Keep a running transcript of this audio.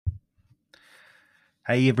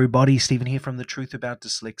Hey everybody, Stephen here from The Truth About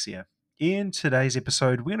Dyslexia. In today's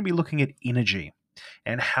episode, we're going to be looking at energy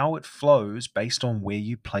and how it flows based on where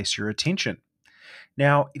you place your attention.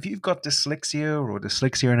 Now, if you've got dyslexia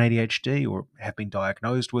and ADHD, or have been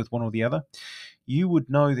diagnosed with one or the other, you would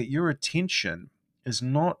know that your attention is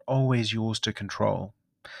not always yours to control.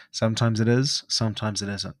 Sometimes it is, sometimes it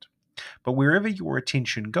isn't. But wherever your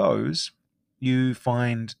attention goes, you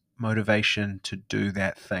find motivation to do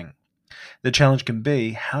that thing. The challenge can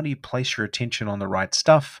be, how do you place your attention on the right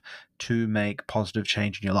stuff to make positive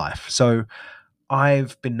change in your life? So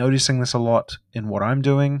I've been noticing this a lot in what I'm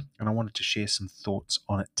doing, and I wanted to share some thoughts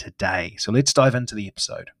on it today. So let's dive into the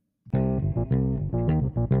episode.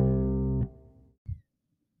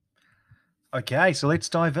 Okay, so let's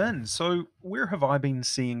dive in. So where have I been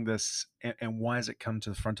seeing this, and why has it come to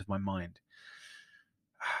the front of my mind?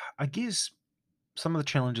 I guess some of the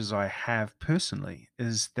challenges I have personally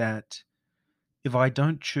is that if I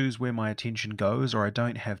don't choose where my attention goes, or I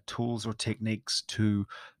don't have tools or techniques to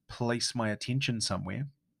place my attention somewhere,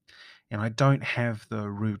 and I don't have the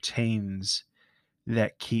routines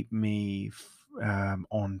that keep me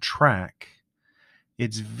on track,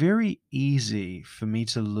 it's very easy for me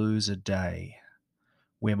to lose a day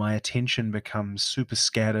where my attention becomes super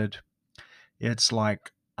scattered. It's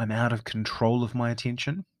like I'm out of control of my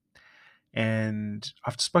attention. And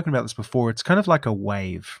I've spoken about this before. It's kind of like a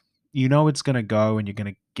wave. You know it's going to go and you're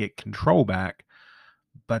going to get control back,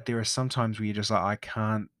 but there are some times where you're just like, I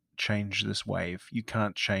can't change this wave. You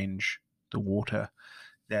can't change the water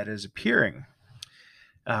that is appearing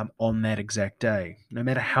on that exact day, no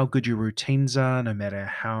matter how good your routines are, no matter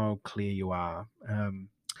how clear you are.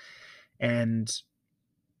 And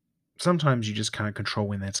sometimes you just can't control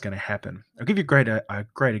when that's going to happen. I'll give you a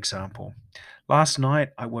great example. Last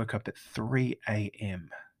night, I woke up at 3 a.m.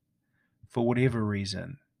 for whatever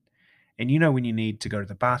reason. And you know when you need to go to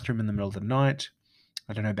the bathroom in the middle of the night,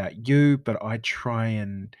 I don't know about you, but I try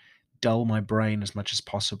and dull my brain as much as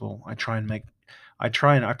possible. I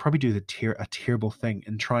probably do a terrible thing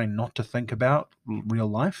in trying not to think about real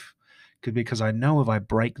life, because I know if I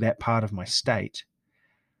break that part of my state,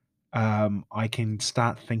 I can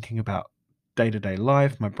start thinking about day to day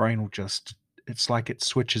life. My brain will it's like it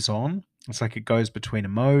switches on. It's like it goes between a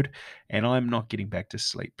mode, and I'm not getting back to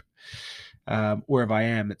sleep. Or if I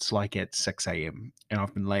am, it's like at 6 a.m. and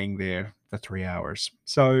I've been laying there for 3 hours.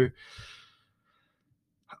 So,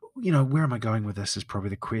 where am I going with this is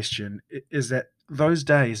probably the question. Is that those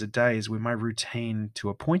days are days where my routine, to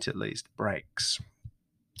a point at least, breaks.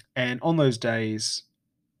 And on those days,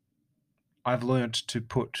 I've learned to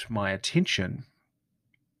put my attention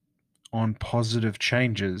on positive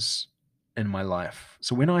changes in my life.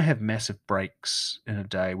 So when I have massive breaks in a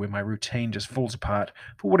day where my routine just falls apart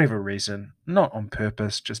for whatever reason, not on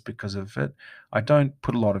purpose, just because of it, I don't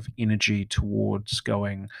put a lot of energy towards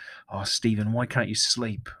going, "Oh, Stephen, why can't you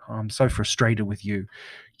sleep? I'm so frustrated with you.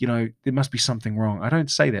 There must be something wrong." I don't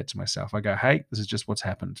say that to myself. I go, "Hey, this is just what's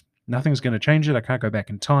happened. Nothing's going to change it. I can't go back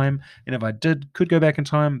in time. And if I could go back in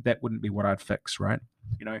time, that wouldn't be what I'd fix, right?"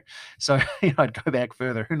 You know, so I'd go back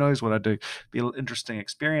further. Who knows what I'd do? Be an interesting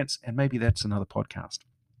experience, and maybe that's another podcast.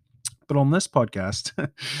 But on this podcast,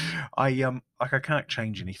 I can't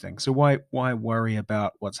change anything. So why worry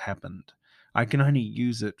about what's happened? I can only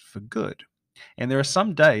use it for good. And there are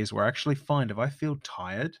some days where I actually find if I feel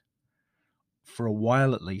tired, for a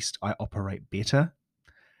while at least, I operate better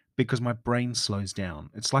because my brain slows down.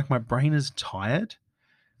 It's like my brain is tired,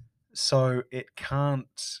 so it can't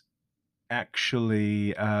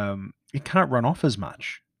run off as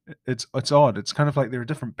much. It's odd. It's kind of like there are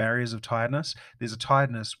different barriers of tiredness. There's a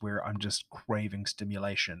tiredness where I'm just craving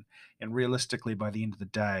stimulation, and realistically, by the end of the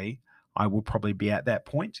day, I will probably be at that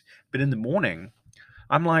point. But in the morning,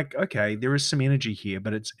 I'm like, okay, there is some energy here,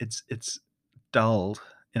 but it's dulled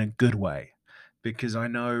in a good way, because I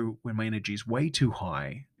know when my energy is way too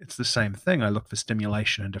high, it's the same thing. I look for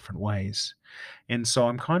stimulation in different ways. And so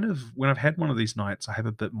I'm kind of, when I've had one of these nights, I have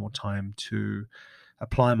a bit more time to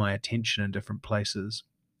apply my attention in different places.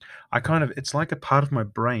 It's like a part of my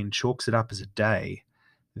brain chalks it up as a day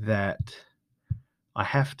that I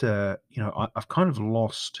have to, I've kind of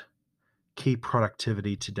lost key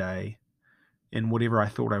productivity today in whatever I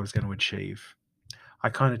thought I was going to achieve. I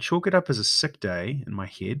kind of chalk it up as a sick day in my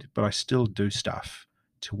head, but I still do stuff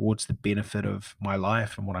towards the benefit of my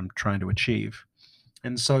life and what I'm trying to achieve.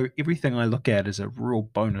 And so everything I look at is a real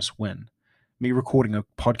bonus win. Me recording a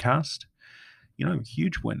podcast,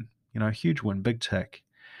 huge win, huge win, big tick.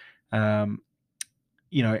 Um,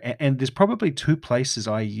 and there's probably two places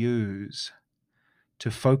I use to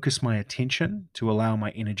focus my attention to allow my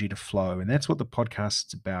energy to flow. And that's what the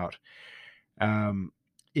podcast's about. um,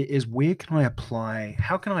 is where can I apply?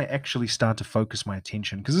 How can I actually start to focus my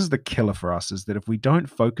attention? Because this is the killer for us: is that if we don't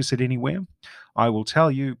focus it anywhere, I will tell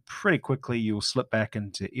you pretty quickly you'll slip back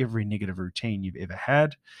into every negative routine you've ever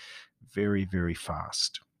had, very very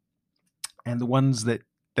fast, and the ones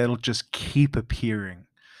that'll just keep appearing.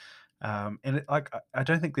 And I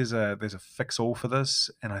don't think there's a fix all for this,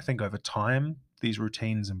 and I think over time these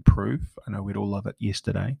routines improve. I know we'd all love it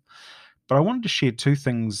yesterday, but I wanted to share two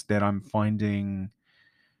things that I'm finding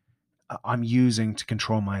I'm using to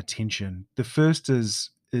control my attention. The first is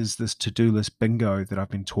this to-do list bingo that I've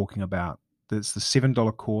been talking about. It's the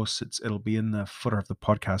 $7 course. It'll be in the footer of the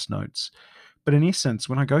podcast notes. But in essence,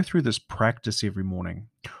 when I go through this practice every morning,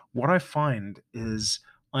 what I find is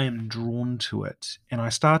I am drawn to it and I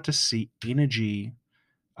start to see energy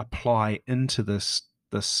apply into this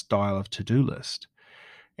style of to-do list.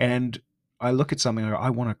 And I look at something, I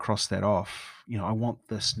want to cross that off. I want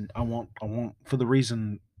this, I want for the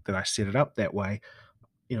reason that I set it up that way,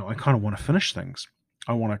 I kind of want to finish things.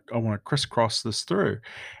 I want to crisscross this through.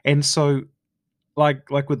 And so like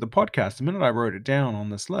with the podcast, the minute I wrote it down on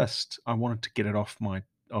this list, I wanted to get it off my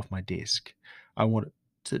desk. I wanted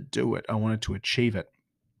to do it. I wanted to achieve it.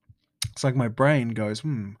 It's like my brain goes,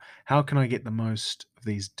 how can I get the most of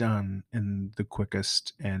these done in the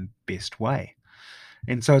quickest and best way?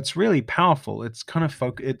 And so it's really powerful. It's kind of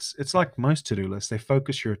it's like most to-do lists. They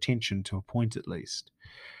focus your attention to a point at least.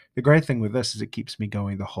 The great thing with this is it keeps me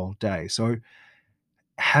going the whole day. So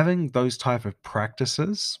having those type of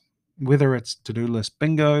practices, whether it's to-do list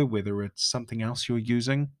bingo, whether it's something else you're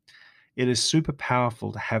using, it is super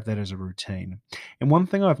powerful to have that as a routine. And one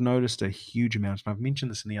thing I've noticed a huge amount, and I've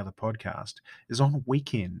mentioned this in the other podcast, is on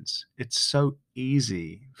weekends. It's so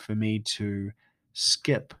easy for me to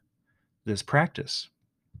skip this practice.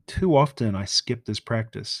 Too often I skip this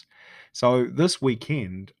practice. So this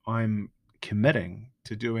weekend, I'm committing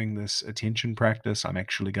to doing this attention practice. I'm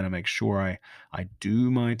actually going to make sure I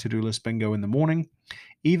do my to-do list bingo in the morning,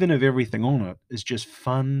 even if everything on it is just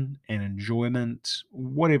fun and enjoyment,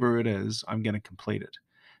 whatever it is, I'm going to complete it.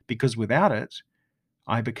 Because without it,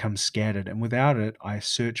 I become scattered. And without it, I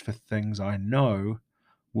search for things I know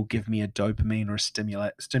will give me a dopamine or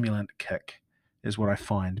a stimulant kick, is what I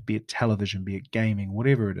find, be it television, be it gaming,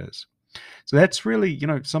 whatever it is. So that's really,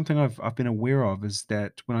 something I've been aware of is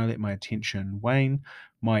that when I let my attention wane,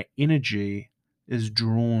 my energy is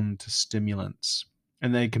drawn to stimulants.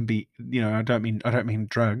 And they can be, I don't mean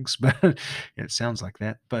drugs, but it sounds like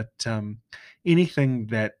that. But anything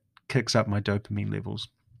that kicks up my dopamine levels.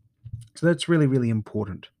 So that's really, really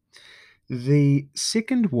important. The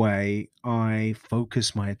second way I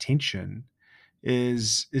focus my attention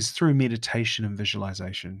is through meditation and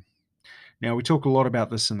visualization. Now, we talk a lot about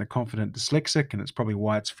this in The Confident Dyslexic, and it's probably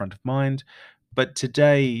why it's front of mind. But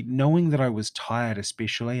today, knowing that I was tired,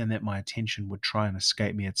 especially, and that my attention would try and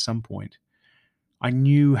escape me at some point, I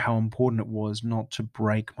knew how important it was not to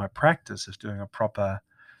break my practice of doing a proper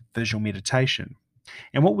visual meditation.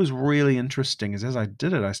 And what was really interesting is as I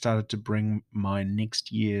did it, I started to bring my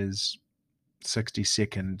next year's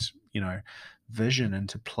 60-second, vision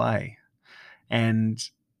into play. And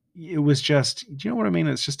it was just, do you know what I mean?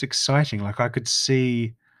 It's just exciting. Like I could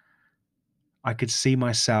see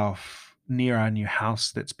myself near our new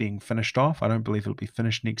house that's being finished off. I don't believe it'll be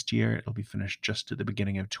finished next year. It'll be finished just at the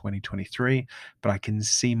beginning of 2023. But I can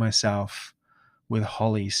see myself with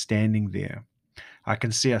Holly standing there. I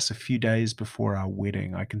can see us a few days before our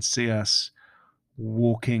wedding. I can see us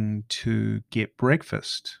walking to get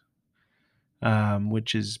breakfast,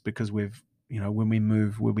 which is because when we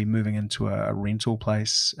move, we'll be moving into a rental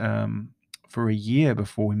place for a year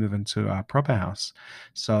before we move into our proper house.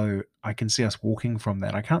 So I can see us walking from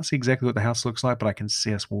that. I can't see exactly what the house looks like, but I can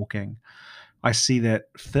see us walking. I see that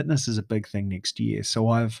fitness is a big thing next year. So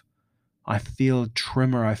I feel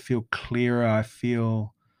trimmer, I feel clearer, I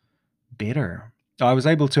feel better. I was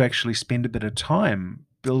able to actually spend a bit of time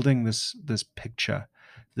building this picture,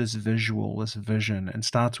 this visual, this vision, and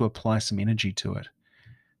start to apply some energy to it.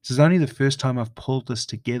 This is only the first time I've pulled this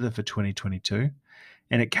together for 2022,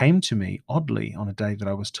 and it came to me oddly on a day that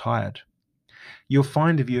I was tired. You'll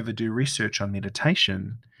find if you ever do research on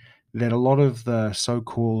meditation that a lot of the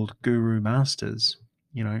so-called guru masters,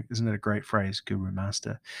 isn't that a great phrase, guru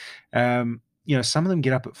master? Some of them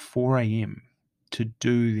get up at 4 a.m. to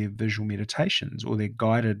do their visual meditations or their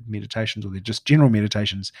guided meditations or their just general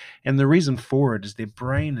meditations. And the reason for it is their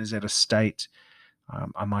brain is at a state,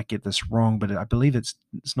 I might get this wrong, but I believe it's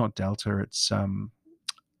not delta. It's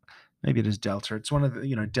maybe it is delta. It's one of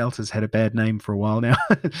the, delta's had a bad name for a while now.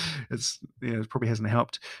 It probably hasn't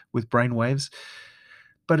helped with brain waves.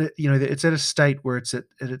 but it's at a state where it's at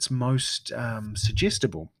its most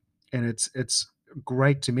suggestible, and it's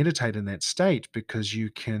great to meditate in that state because you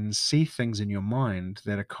can see things in your mind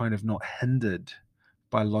that are kind of not hindered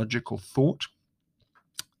by logical thought,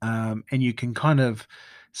 and you can kind of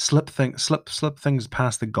slip things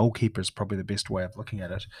past the goalkeeper is probably the best way of looking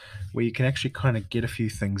at it, where you can actually kind of get a few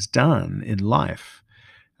things done in life,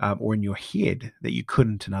 or in your head that you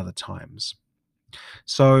couldn't in other times.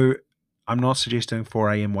 So I'm not suggesting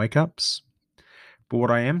 4 a.m. wake ups, but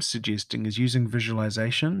what I am suggesting is using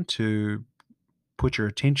visualization to put your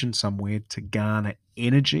attention somewhere to garner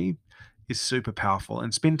energy is super powerful.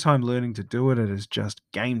 And spend time learning to do it. It is just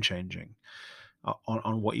game changing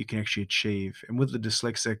on what you can actually achieve. And with the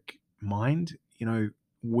dyslexic mind,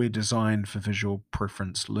 we're designed for visual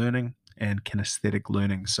preference learning and kinesthetic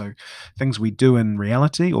learning. So things we do in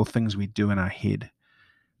reality or things we do in our head.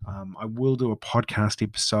 I will do a podcast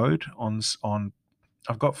episode on.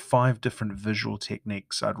 I've got 5 different visual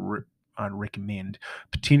techniques I'd recommend.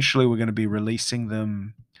 Potentially, we're going to be releasing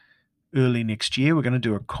them early next year. We're going to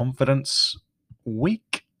do a confidence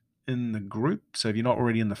week in the group. So if you're not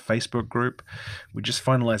already in the Facebook group, we're just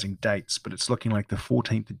finalizing dates, but it's looking like the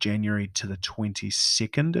 14th of January to the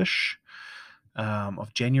 22nd-ish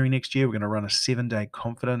of January next year. We're going to run a 7-day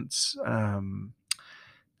confidence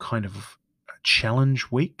kind of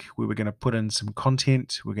challenge week where we're going to put in some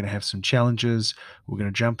content. We're going to have some challenges. We're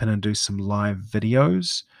going to jump in and do some live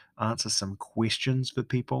videos, answer some questions for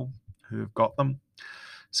people who have got them.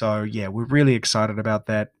 So yeah, we're really excited about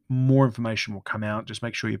that. More information will come out. Just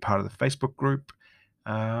make sure you're part of the Facebook group.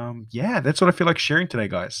 Yeah, that's what I feel like sharing today,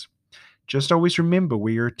 guys. Just always remember,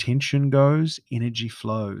 where your attention goes, energy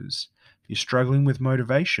flows. If you're struggling with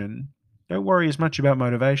motivation, don't worry as much about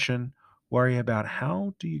motivation. Worry about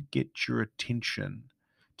how do you get your attention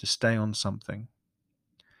to stay on something.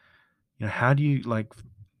 How do you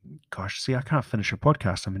gosh, see, I can't finish a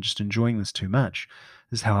podcast. I'm just enjoying this too much.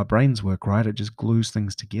 This is how our brains work, right? It just glues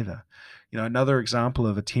things together. Another example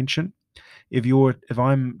of attention. If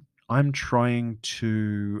I'm trying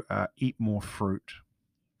to eat more fruit,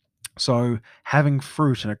 so having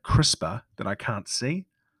fruit in a crisper that I can't see,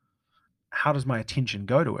 how does my attention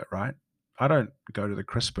go to it, right? I don't go to the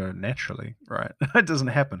crisper naturally, right? It doesn't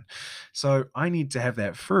happen. So I need to have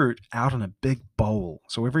that fruit out in a big bowl.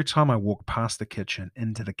 So every time I walk past the kitchen,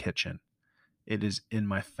 into the kitchen, it is in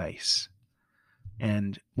my face.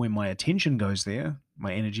 And when my attention goes there,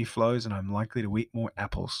 my energy flows and I'm likely to eat more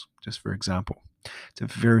apples, just for example. It's a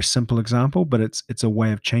very simple example, but it's a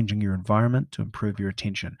way of changing your environment to improve your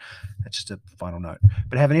attention. That's just a final note.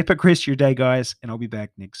 But have an epic rest of your day, guys, and I'll be back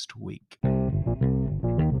next week.